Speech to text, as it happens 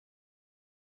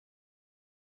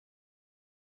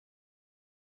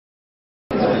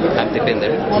I'm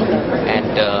Deepinder,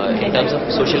 and in terms of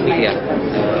social media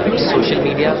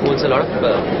holds a lot of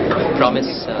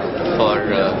promise for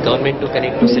government to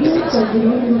connect to citizens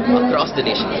across the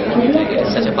nation. It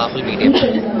is such a powerful medium.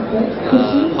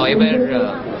 However,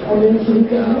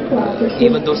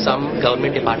 even though some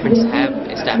government departments have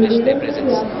established their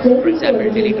presence, for example,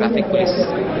 Delhi Traffic Police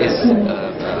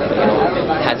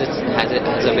has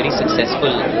a very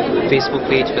successful Facebook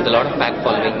page with a lot of fan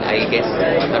following. I guess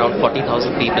around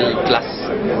 40,000 people plus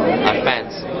are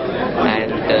fans,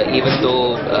 and even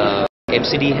though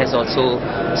MCD has also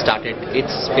started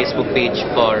its Facebook page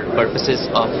for purposes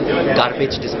of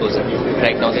garbage disposal.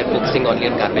 Right now they are focusing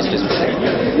only on garbage disposal.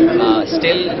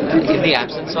 Still, in the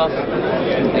absence of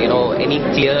any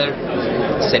clear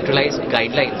centralized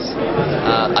guidelines,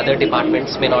 other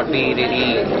departments may not be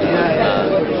really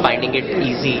finding it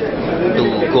easy to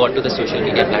go onto the social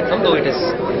media platform, though it is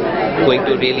going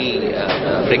to really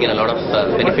bring in a lot of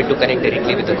benefit to connect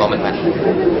directly with the common man.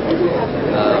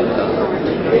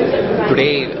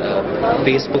 Today,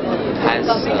 Facebook has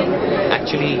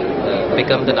actually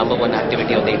become the #1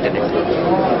 activity on the internet.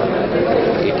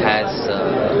 It has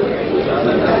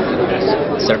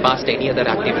surpassed any other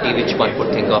activity which one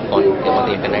could think of on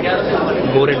the internet.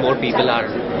 More and more people are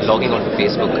logging onto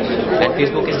Facebook, and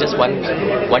Facebook is just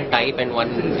one type and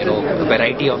one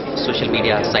variety of social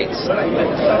media sites.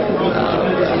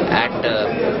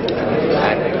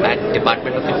 At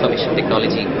Department of Information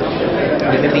Technology,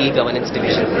 within the e-governance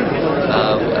division,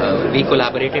 we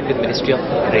collaborated with Ministry of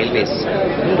Railways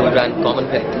to run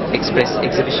Commonwealth Express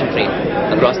exhibition train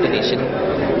across the nation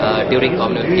during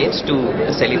Commonwealth Games to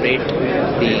celebrate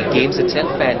the games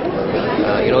itself, and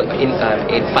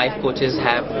in 5 coaches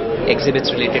have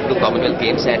exhibits related to Commonwealth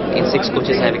Games, and in 6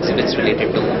 coaches have exhibits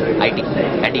related to IT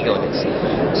and e-governance.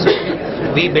 So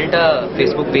we built a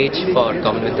Facebook page for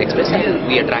Commonwealth Express, and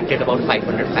we attracted about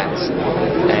 500 fans,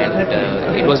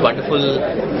 and it was wonderful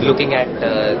looking at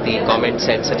the comments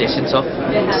and suggestions of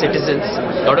citizens,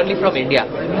 not only from India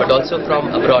but also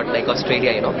from abroad like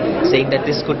Australia, saying that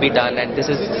this could be done and this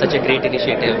is such a great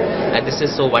initiative and this is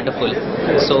so wonderful.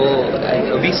 So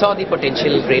we saw the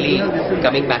potential really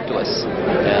coming back to us,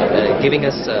 giving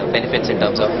us benefits in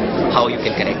terms of how you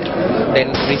can connect.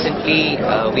 Then recently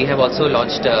we have also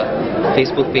launched a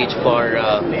Facebook page for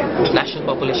National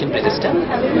Population Register,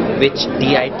 which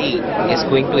DIT is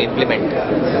going to implement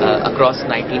across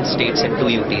 19 states and 2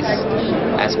 UTs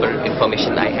as per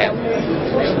information I have.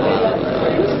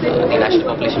 The National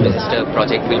Population Register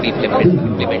project will be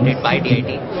implemented by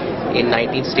DIT in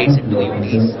 19 states and 2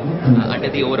 UTs under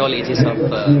the overall aegis of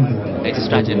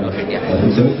Registrar General of India.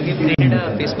 So we have created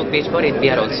a Facebook page for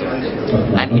NPR also,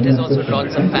 and it has also drawn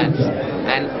some fans,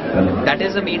 and that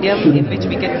is a medium in which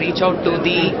we can reach out to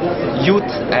the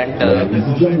youth and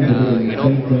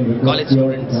college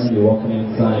students who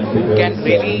can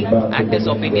really act as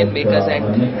opinion makers and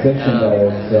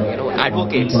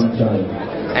advocates.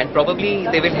 And probably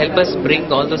they will help us bring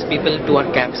all those people to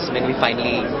our camps when we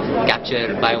finally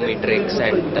capture biometrics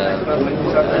and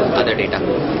other data.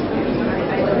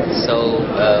 So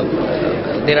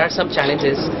there are some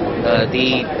challenges.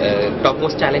 The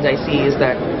topmost challenge I see is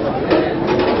that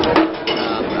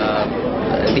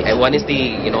one is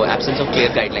the absence of clear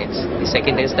guidelines. The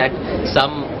second is that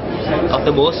some of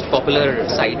the most popular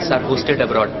sites are hosted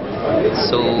abroad.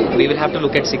 So we will have to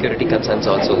look at security concerns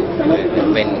also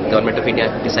when Government of India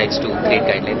decides to create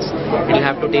guidelines. We will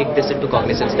have to take this into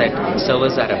cognizance that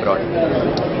servers are abroad.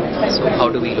 So how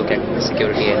do we look at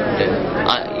security and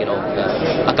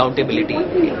accountability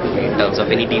in terms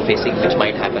of any defacing which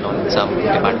might happen on some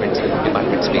department's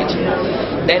page.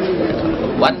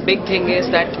 Then one big thing is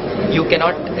that you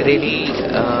cannot really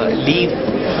leave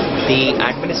the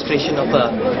administration of a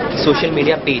social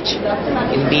media page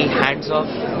in the hands of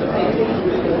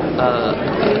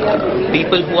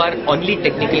people who are only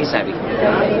technically savvy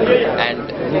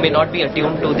and who may not be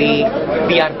attuned to the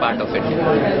PR part of it,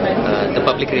 the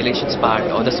public relations part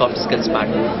or the soft skills part.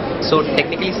 So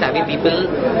technically savvy people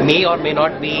may or may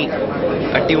not be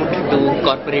attuned to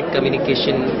corporate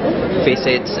communication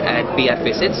facets and PR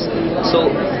facets.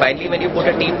 So finally, when you put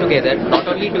a team together, not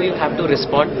only do you have to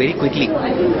respond very quickly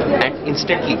and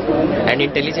instantly and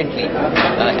intelligently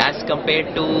as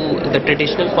compared to the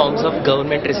traditional forms of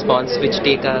government response which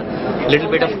take a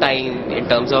little bit of time in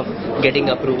terms of getting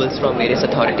approvals from various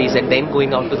authorities and then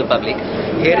going out to the public.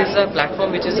 Here is a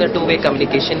platform which is a two-way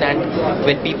communication, and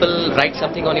when people write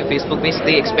something on your Facebook page,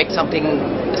 they expect some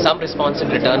response in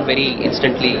return very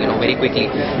instantly, very quickly.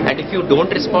 And if you don't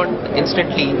respond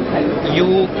instantly,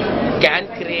 you can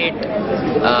create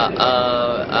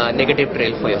a negative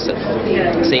trail for yourself,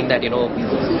 saying that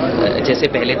जैसे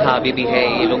पहले था अभी भी है,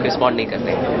 ये लोग respond नहीं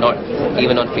करते, not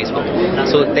even on Facebook.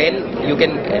 So then you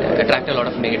can attract a lot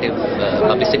of negative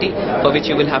publicity, for which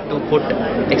you will have to put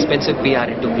expensive PR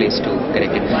into place to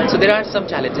correct it. So there are some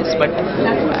challenges, but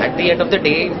at the end of the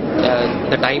day,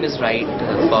 the time is right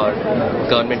for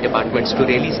government departments to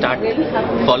really start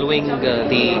following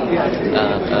the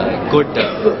good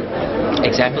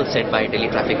examples set by Delhi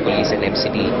Traffic Police and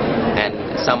MCD and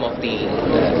some of the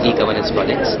e-governance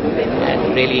projects,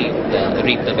 and really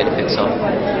reap the benefits of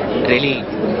really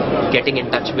getting in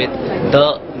touch with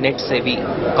the net-savvy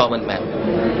common man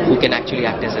who can actually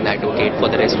act as an advocate for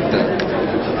the rest of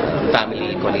the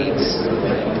family, colleagues.